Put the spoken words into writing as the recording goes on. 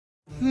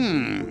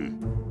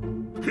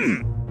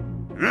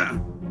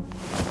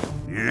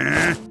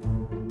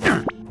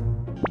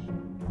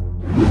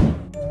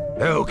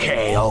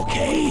Okay,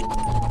 okay.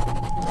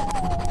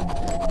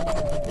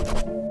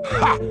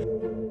 Ha!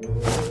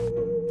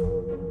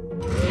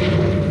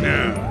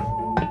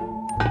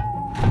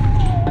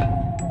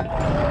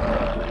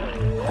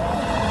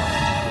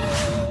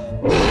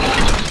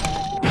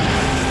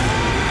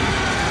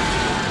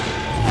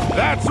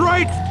 That's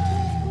right!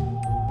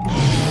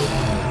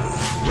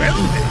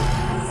 Well then,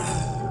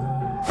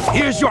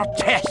 here's your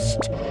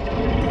test.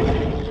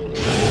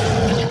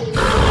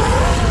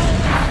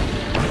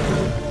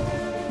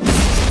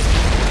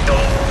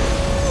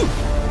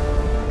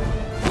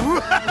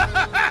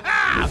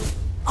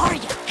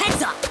 Arya,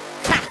 heads up!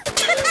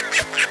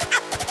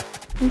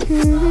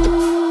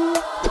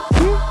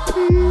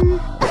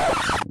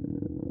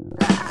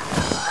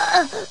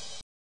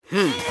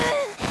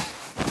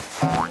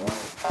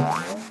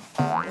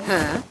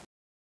 Huh?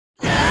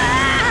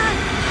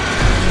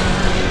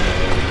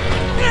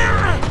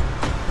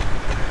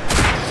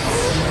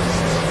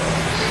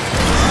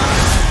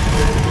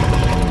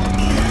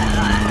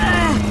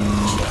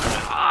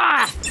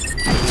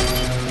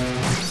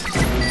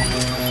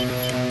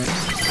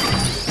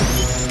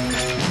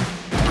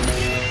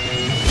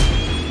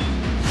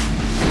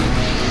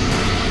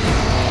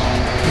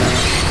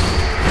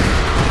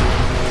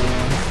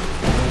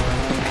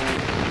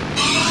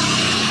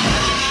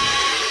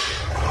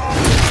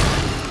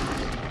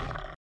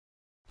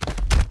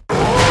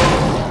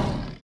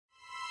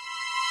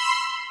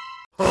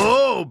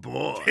 Oh,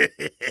 boy.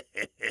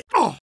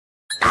 Oh.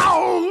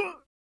 Ow!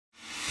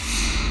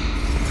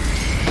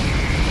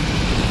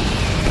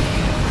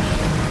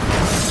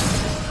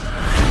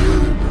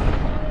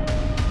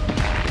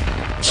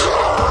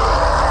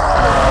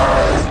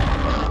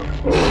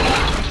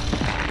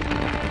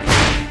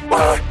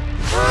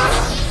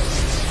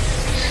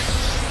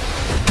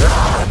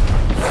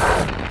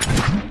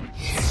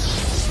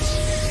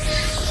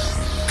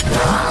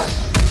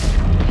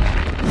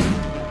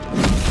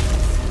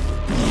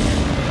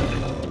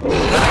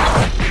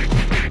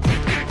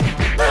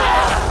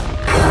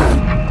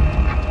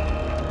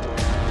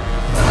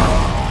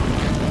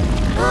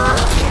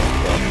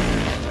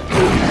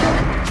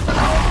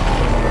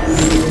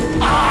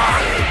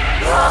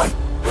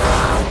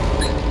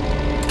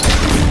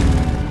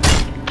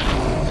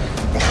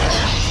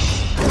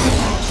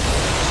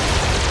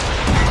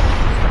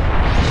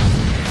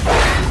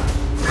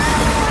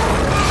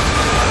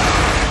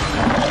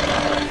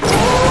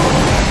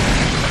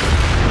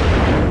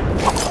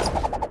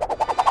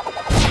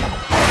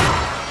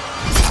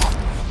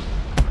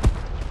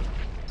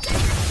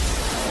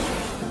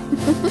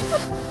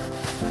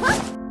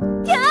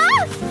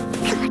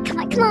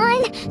 Come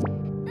on!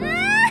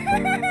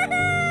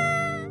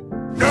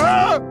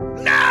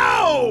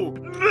 No!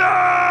 No!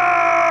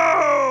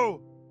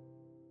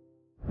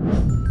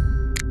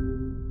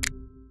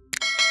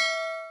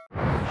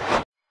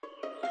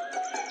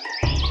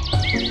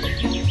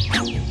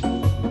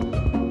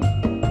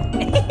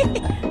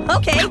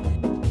 Okay.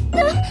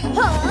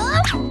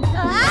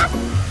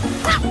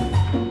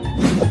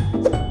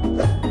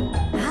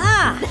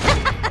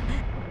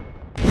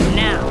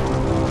 Now,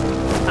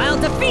 I'll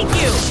defeat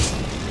you!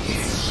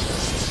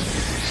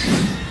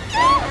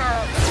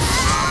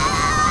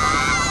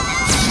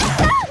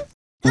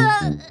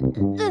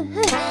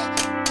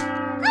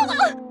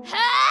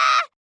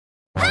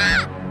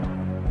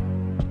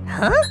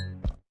 Huh?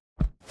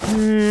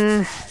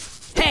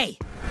 Hey!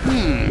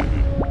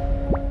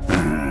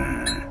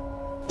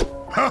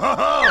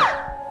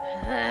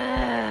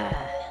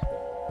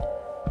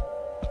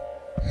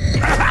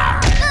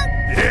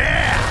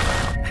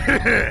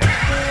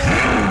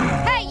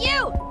 Hey, you!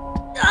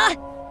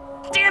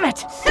 Damn it!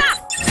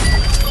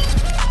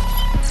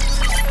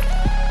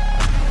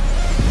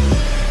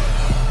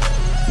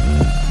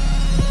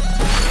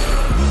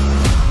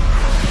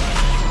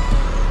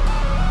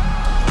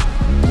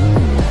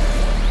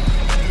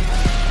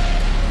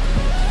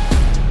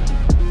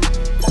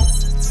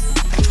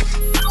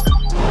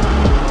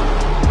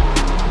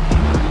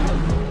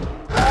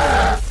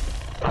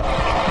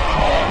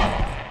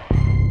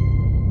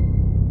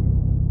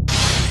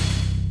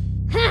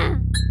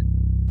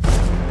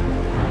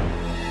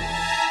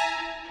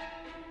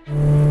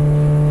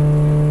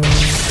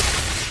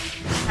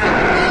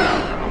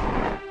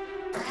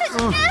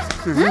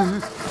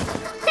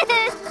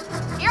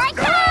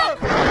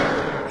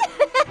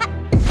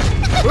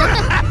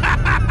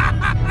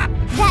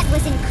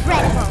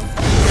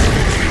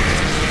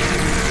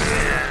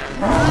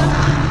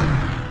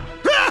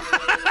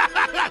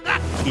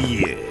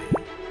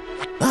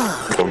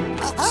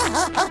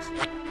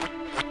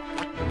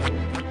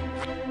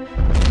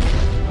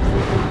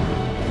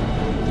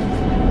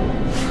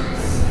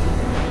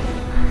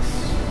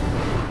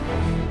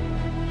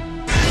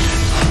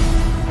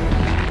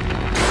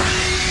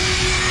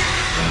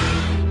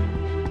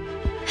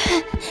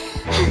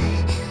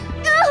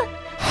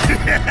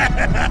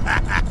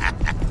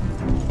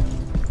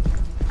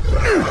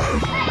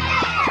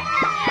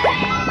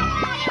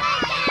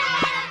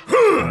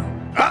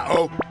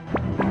 Oh.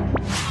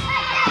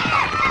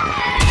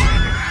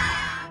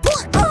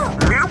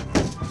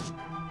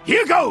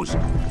 Here goes!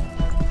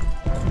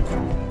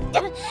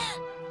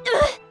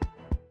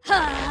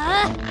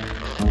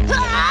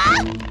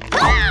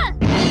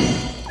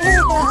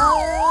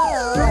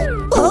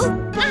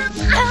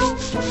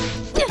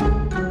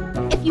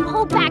 If you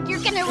hold back, you're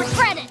gonna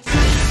regret it.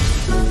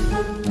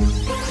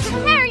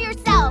 Prepare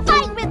yourself.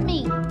 Fight with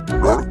me.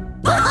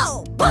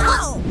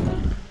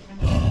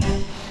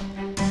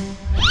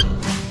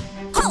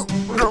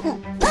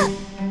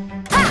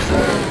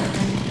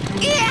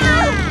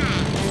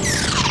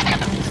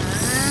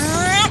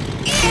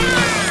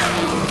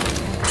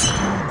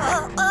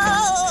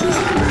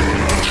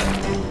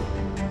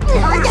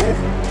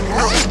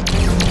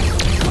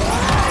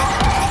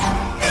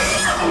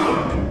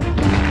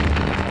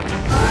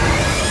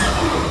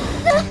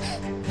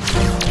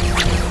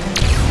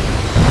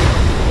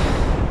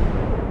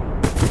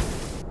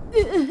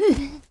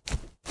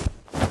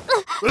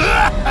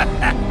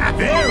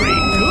 Very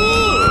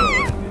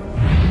good!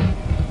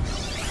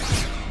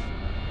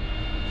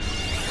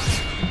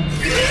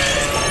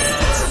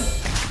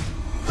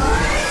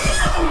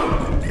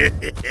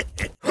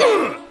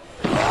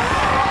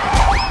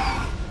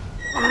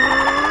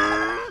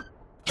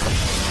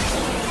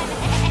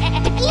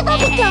 Evil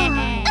the dog.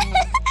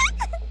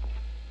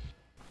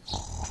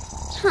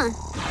 Huh.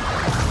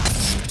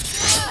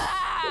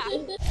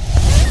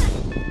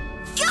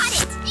 Got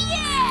it!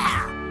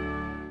 Yeah!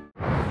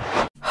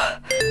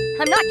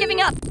 I'm not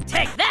giving up!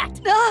 Take that!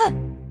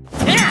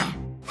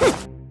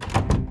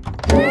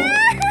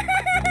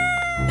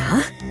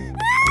 Huh?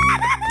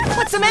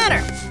 What's the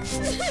matter?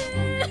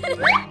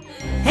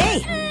 Hey!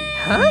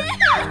 Huh?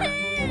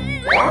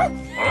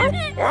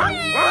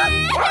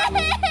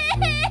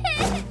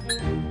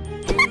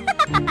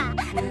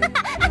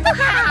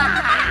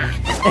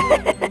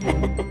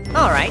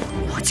 All right,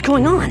 what's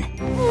going on?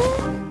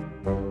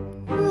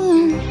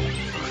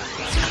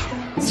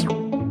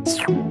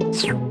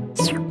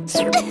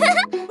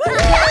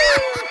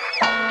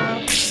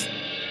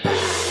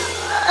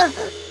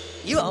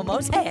 You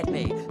almost had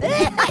me.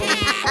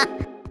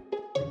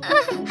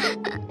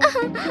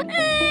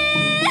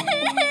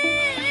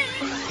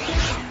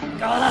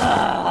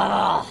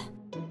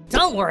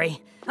 Don't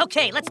worry.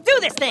 Okay, let's do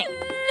this thing.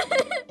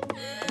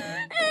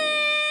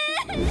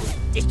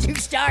 Did you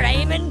start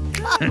aiming?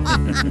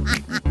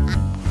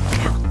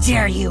 How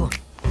dare you?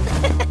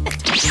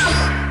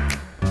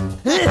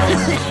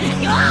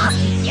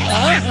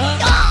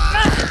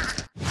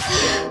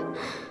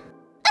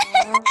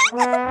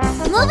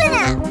 Moving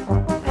up.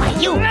 Why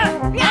you?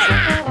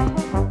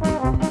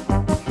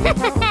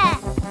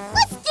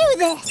 Let's do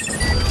this.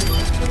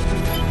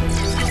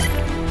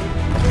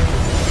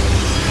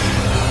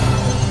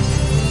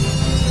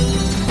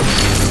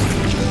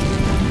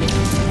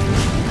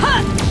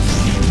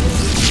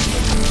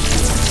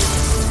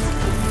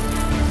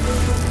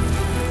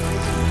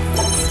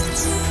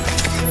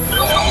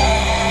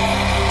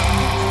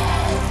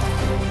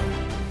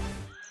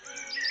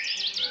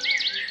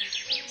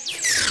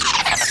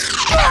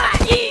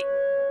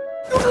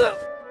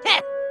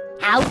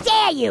 How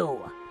dare you?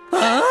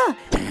 Huh?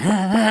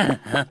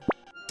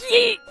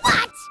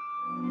 What?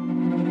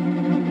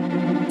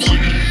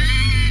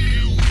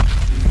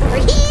 We're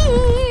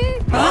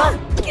here.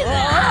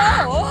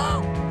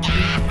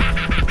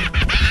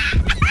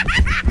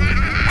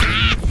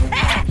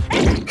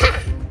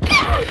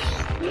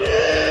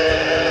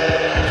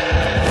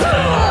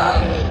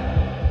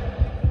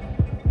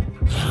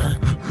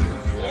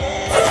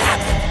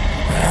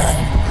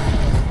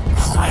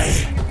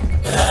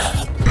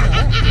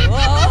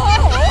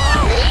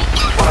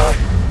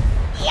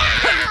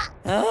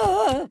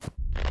 Huh?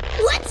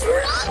 What's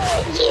wrong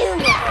with you?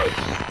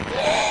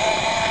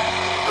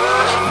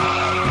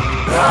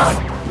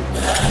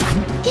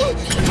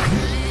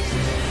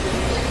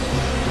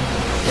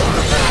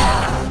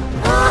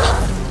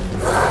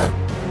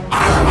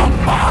 I'm a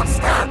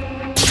monster!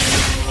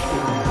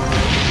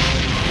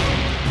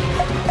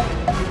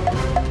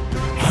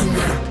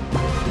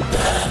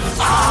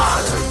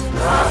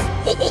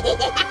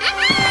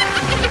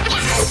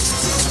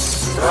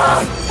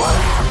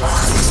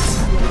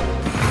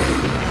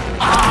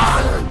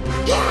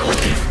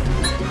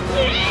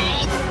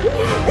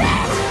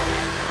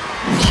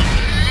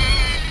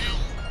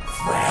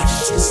 Fresh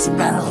to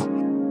smell.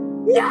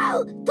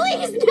 No!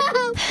 Please,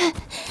 no!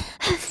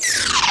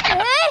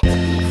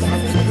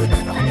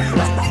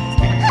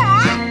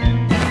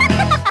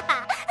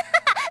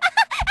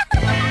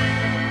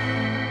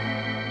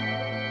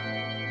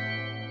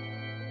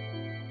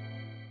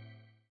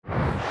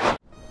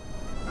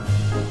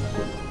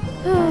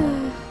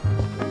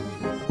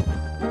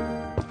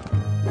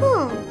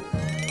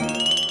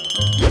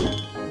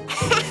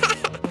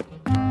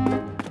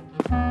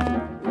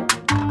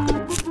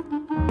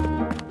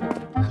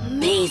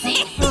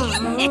 Amazing.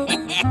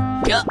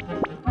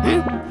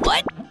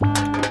 What?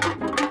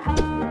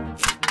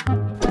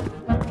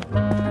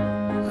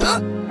 Huh?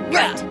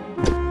 Right.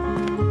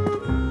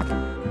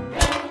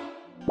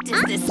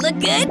 Does this look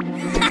good?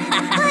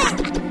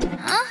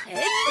 Huh?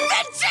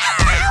 Adventure!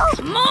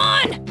 Come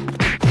on!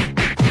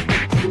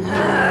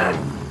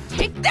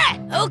 Take that!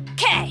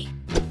 Okay!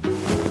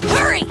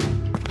 Hurry!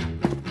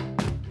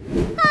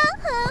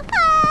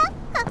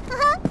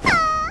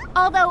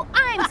 Although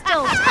I'm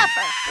still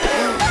tougher.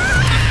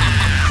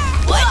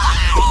 What?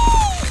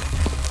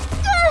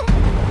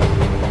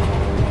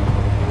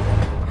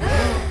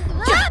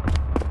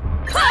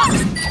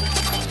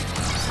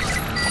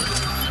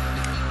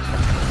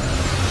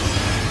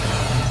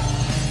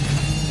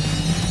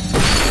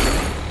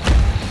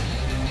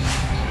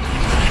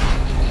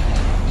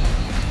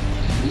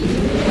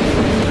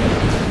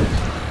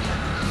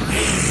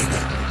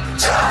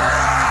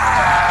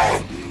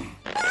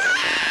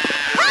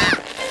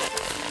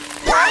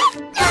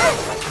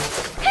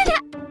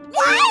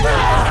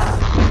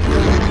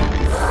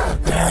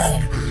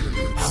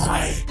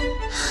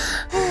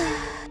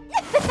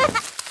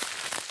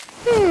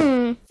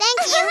 Thank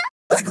you.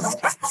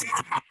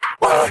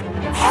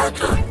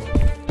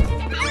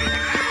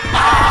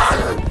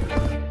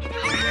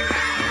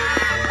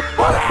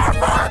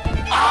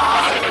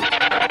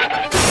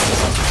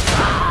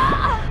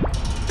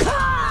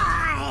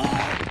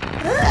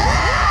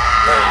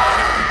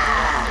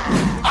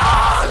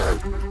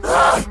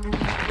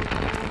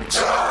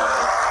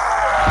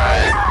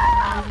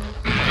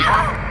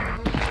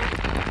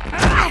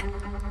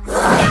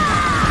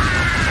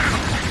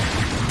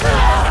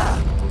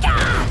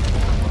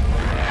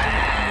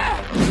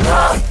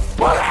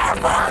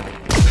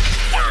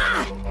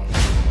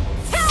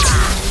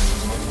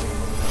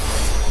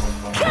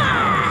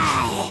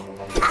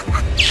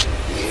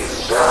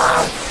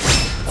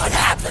 What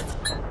happened?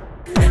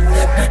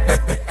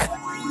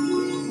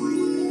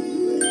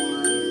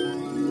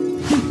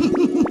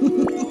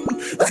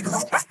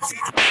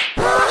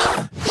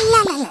 La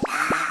la la la.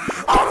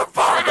 On the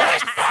far back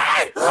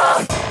side!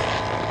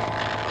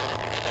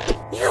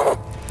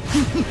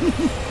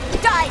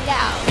 Die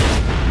now!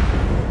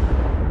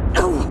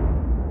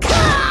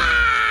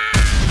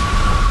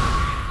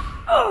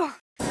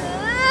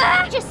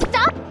 Just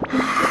stop.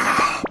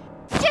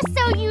 Just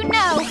so you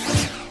know.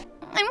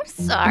 I'm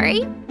sorry.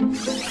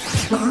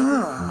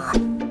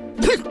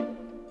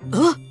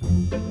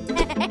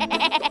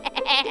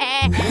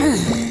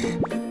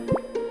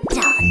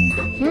 Done.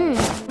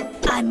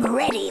 I'm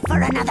ready for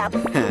another.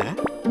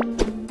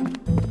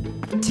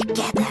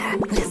 Together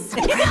with a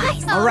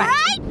surprise. All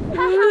right.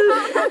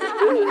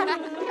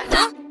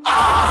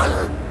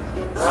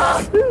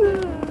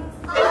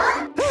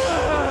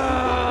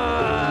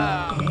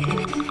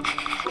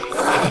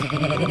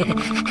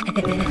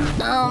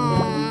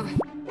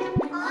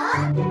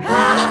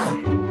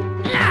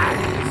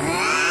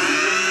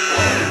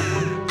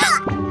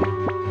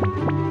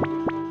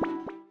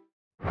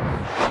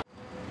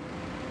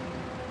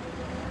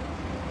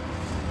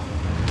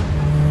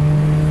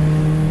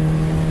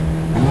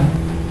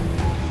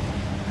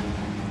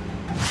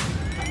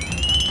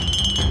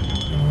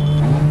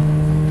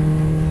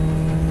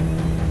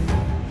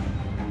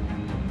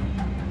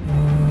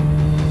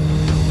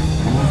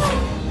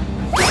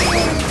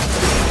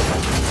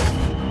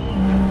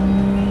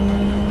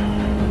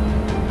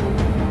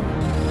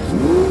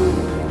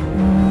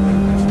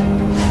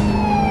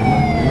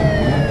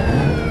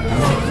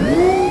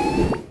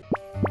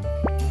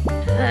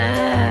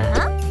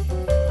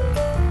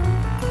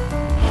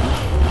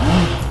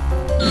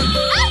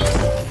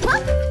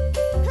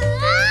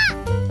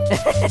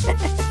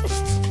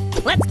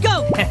 Let's go!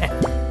 All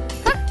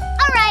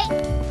right.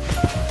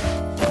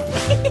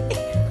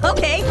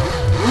 Okay.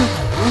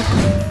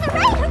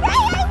 Hooray, hooray,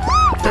 I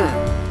won!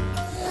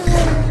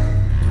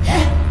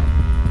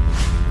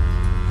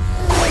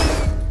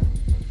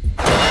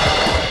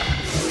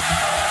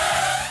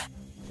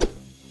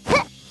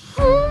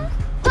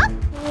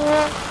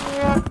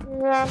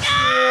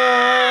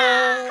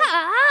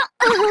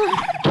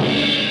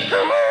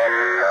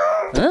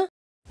 Huh?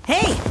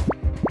 Hey!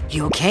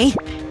 You okay?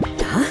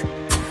 Huh?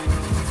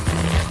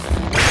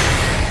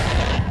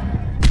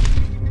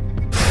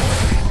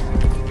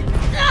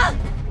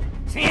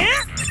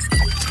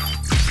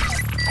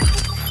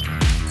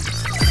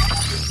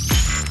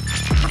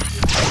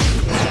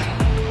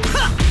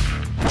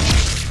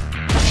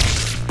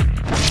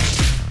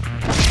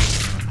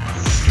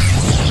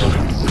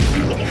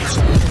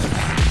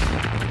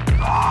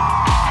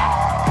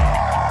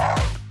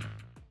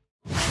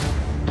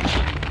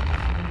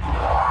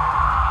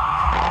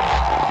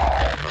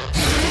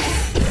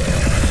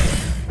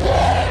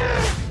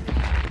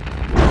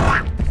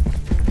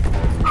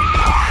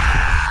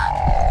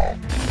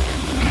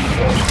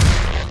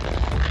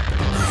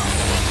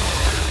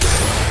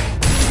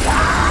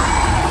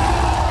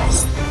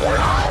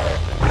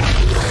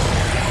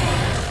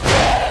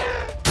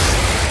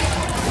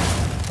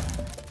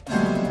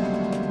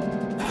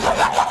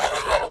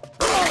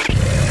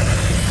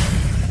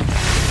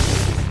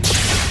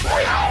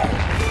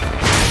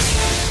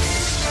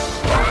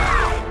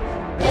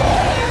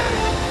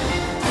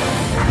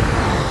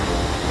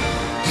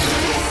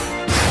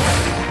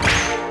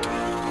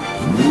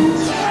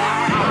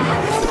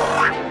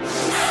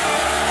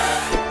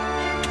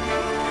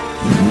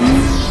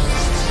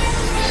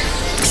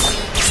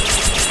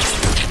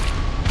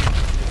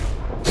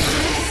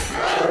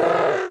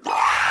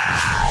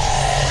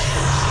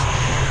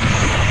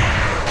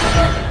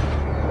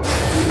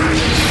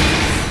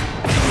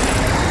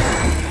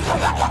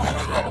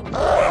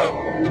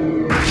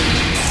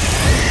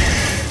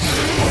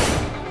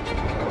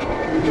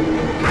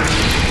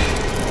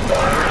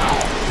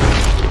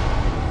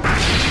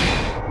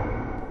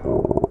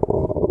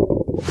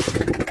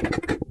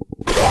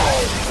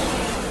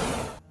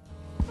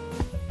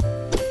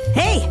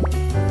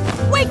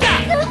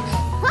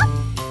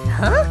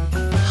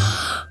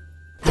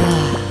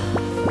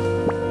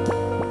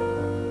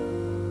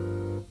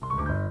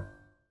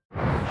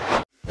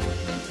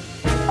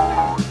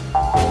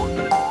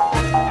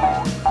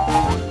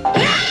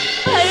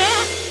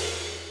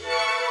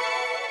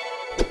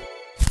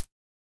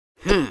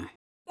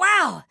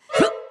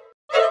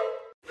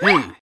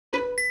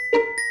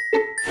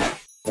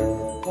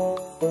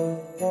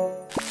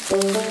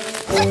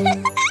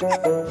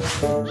 Ouch!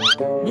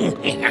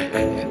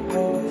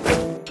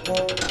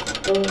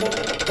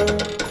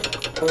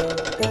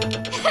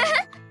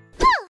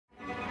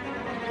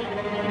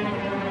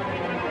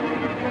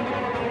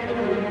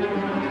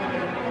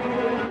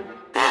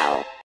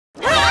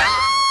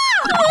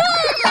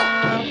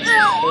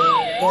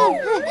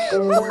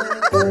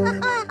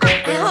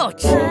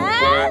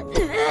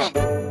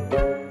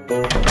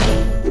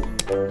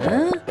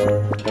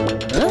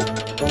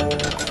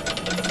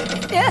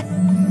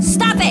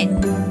 Stop it!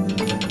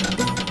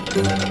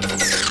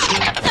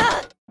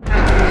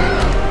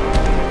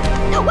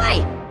 No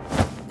way!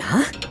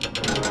 Huh?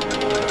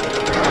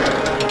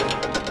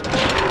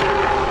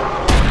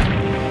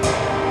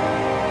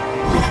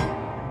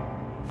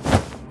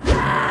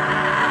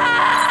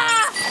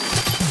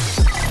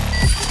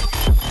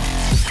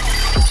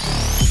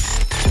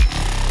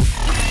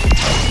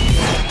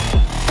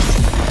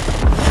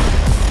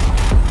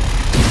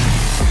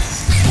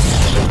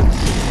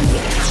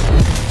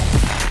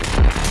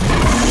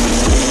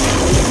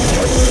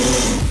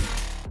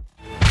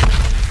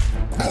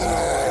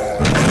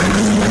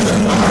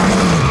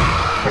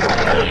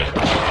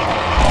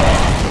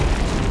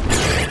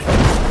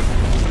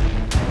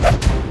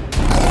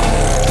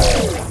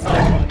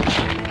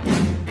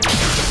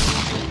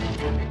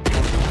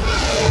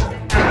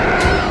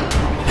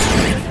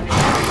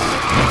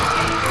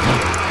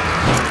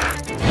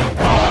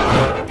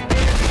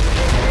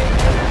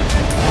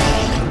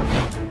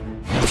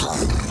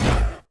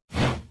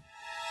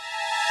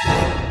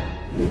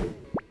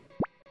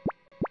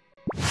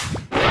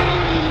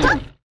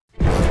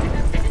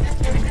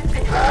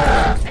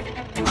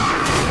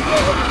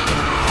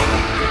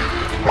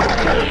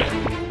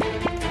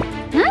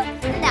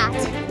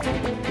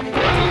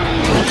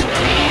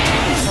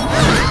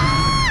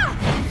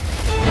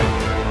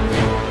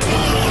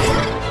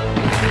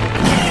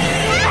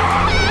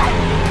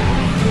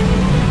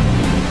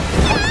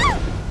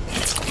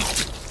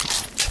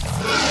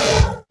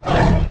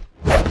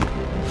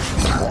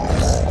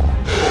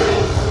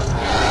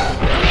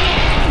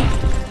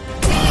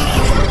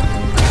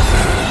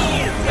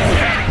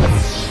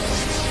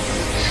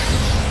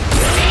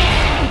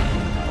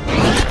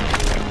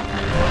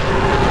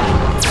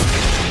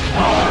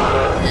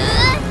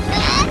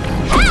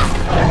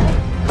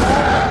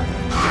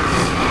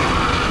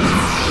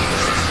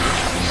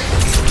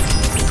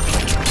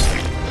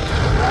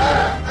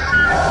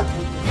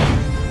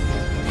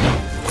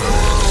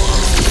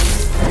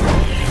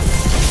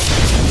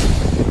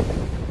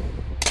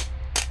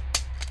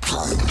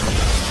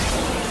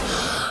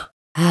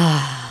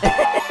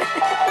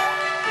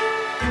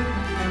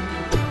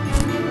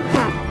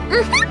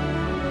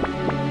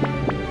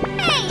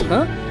 Hey!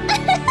 Huh?